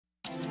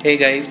Hey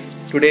guys,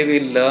 today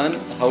we'll learn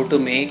how to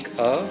make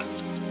a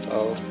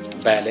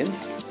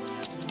balance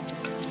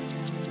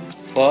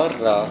for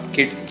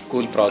kids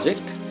school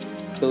project.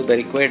 So the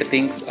required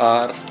things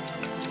are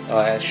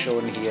as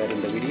shown here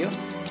in the video.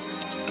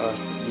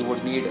 You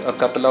would need a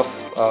couple of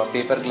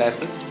paper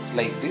glasses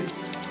like this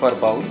for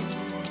bowl,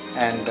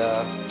 and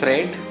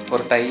thread for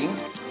tying.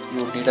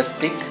 You would need a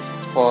stick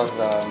for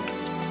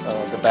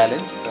the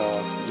balance.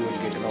 You will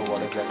get to know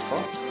what is that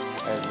for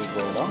as we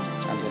go along,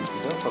 and then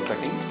scissor for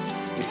cutting.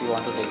 If you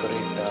want to decorate,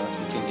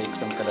 you can take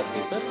some color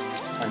papers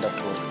and of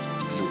course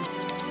glue.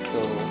 So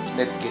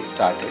let's get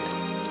started.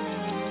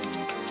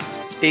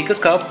 Take a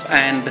cup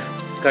and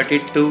cut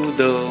it to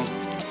the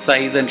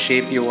size and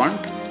shape you want.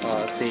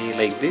 Say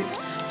like this.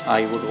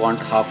 I would want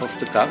half of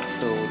the cup,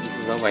 so this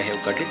is how I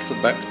have cut it. So,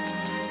 but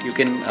you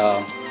can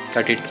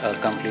cut it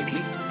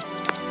completely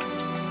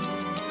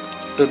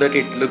so that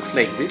it looks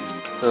like this.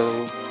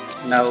 So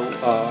now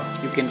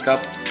you can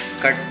cut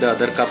the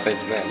other cup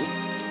as well.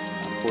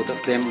 Both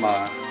of them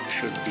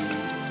should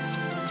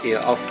be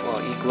of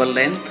equal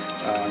length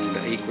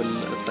and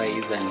equal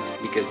size, and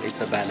because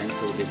it's a balance,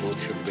 so they both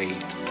should weigh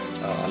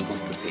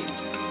almost the same.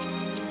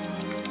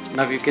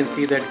 Now you can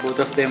see that both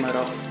of them are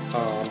of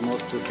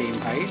almost the same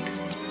height.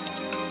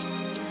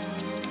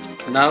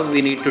 Now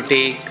we need to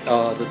take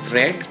the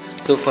thread.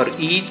 So for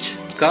each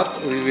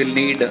cup we will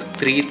need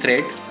 3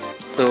 threads.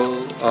 So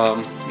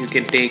you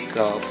can take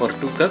for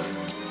 2 cups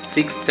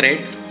 6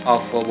 threads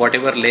of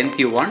whatever length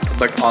you want,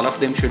 but all of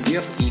them should be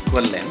of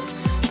equal length.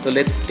 So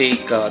let's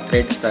take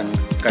threads and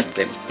cut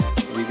them.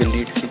 We will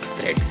need 6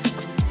 threads.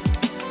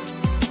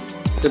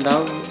 So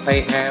now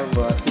I have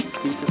 6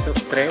 pieces of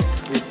thread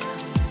with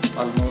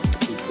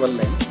almost equal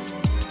length.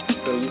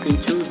 So you can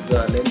choose the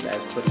length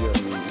as per your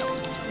need.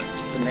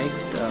 So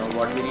next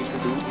what we need to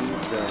do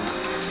is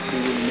we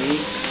will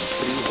make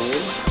 3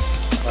 holes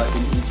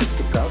in each of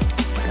the cup,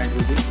 and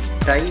we will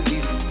tie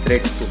these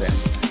threads to them.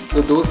 So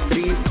those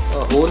 3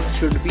 holes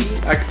should be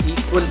at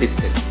equal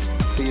distance.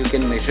 So you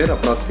can measure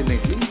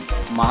approximately,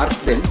 mark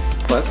them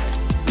first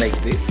like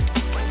this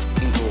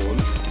in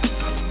holes.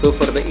 So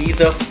for the ease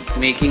of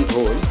making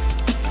holes,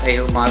 I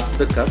have marked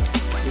the cups.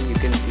 So you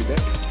can see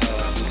that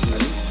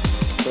visually.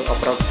 So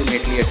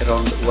approximately at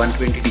around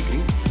 120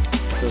 degrees.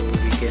 So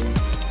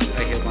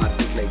I have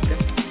marked it like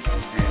that,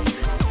 and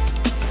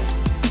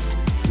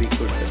we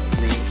could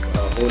make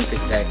holes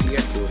exactly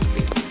at those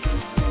places.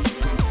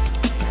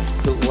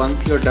 So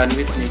once you are done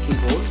with making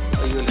holes,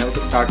 you will have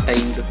to start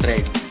tying the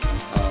thread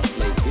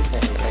like this. I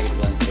have tied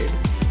 1 thread.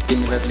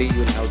 Similarly, you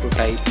will have to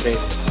tie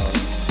thread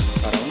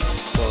around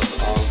for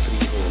all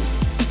 3 holes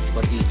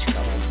for each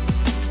cup.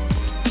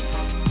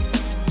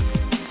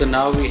 So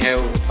now we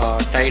have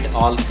tied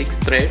all 6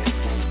 threads.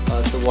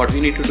 So what we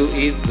need to do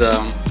is,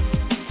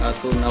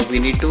 so now we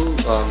need to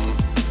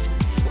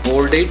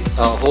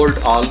hold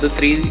all the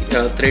 3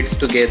 threads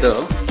together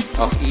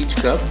of each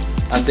cup,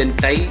 and then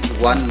tie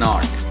 1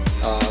 knot.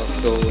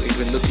 So it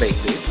will look like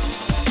this.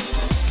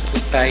 So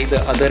tie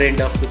the other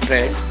end of the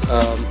threads,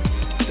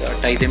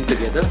 tie them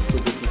together. So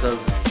this is how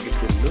it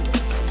will look.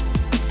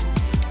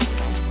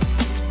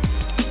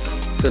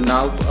 So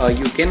now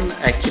you can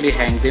actually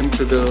hang them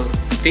to the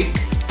stick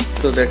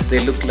so that they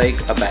look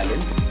like a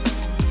balance.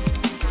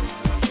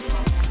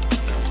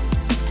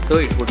 So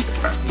it would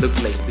look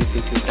like this.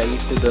 If you tie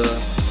it to the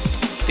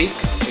stick,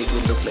 it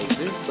will look like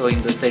this. So in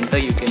the center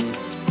you can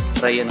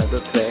try another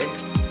thread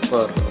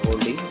for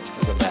holding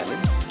as a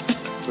balance.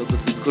 So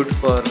this is good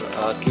for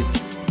kids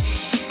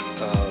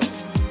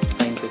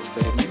science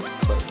experiment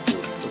for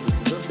school. So this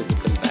is a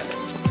physical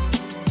balance.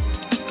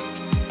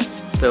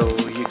 So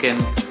you can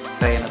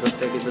try another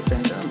thread in the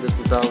center, and this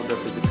is how the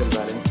physical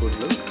balance would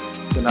look.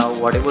 So now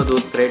whatever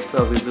those threads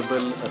are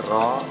visible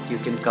raw, you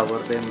can cover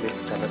them with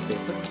color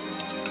papers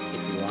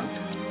if you want.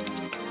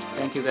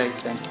 Thank you guys,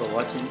 thanks for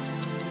watching.